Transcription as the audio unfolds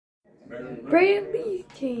Brantley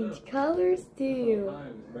changed colors too.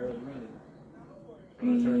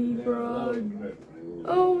 Green frog.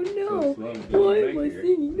 Oh no, why am I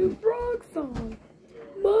singing the frog song?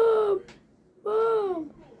 Mom,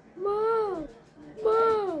 Mom, Mom,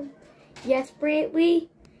 Mom. Yes, Brantley?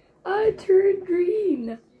 I turned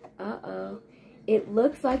green. Uh-oh. It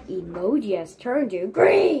looks like emoji has turned you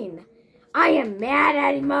green. I am mad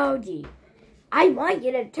at emoji. I want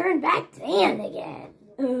you to turn back tan again.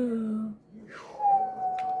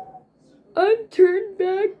 I'm turned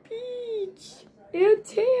back peach and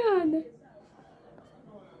tan.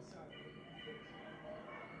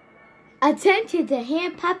 Attention to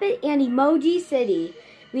Hand Puppet and Emoji City.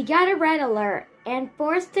 We got a red alert and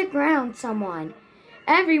forced to ground someone.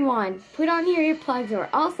 Everyone, put on your earplugs or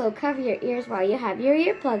also cover your ears while you have your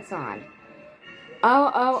earplugs on.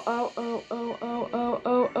 Oh.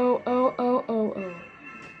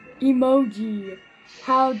 Emoji,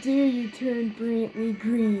 how dare you turn Brantley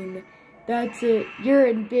green? That's it, you're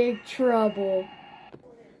in big trouble.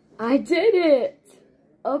 I did it!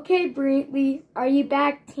 Okay, Brantley, are you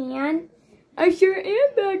back tan? I sure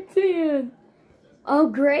am back tan. Oh,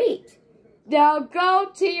 great. Now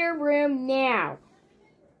go to your room now.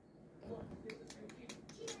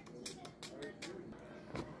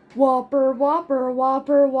 Whopper, whopper,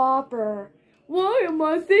 whopper, whopper. Why am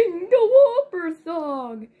I singing the Whopper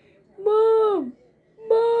song? Mom,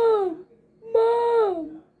 Mom,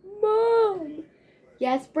 Mom, Mom.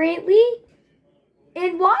 Yes, Brantley?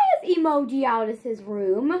 And why is emoji out of his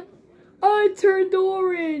room? I turned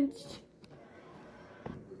orange.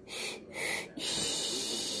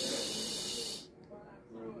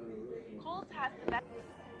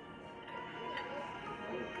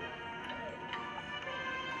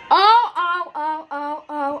 Oh.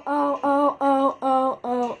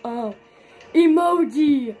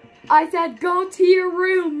 Emoji, I said go to your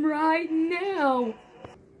room right now.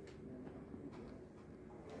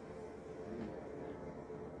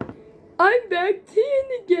 I'm back tan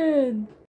again.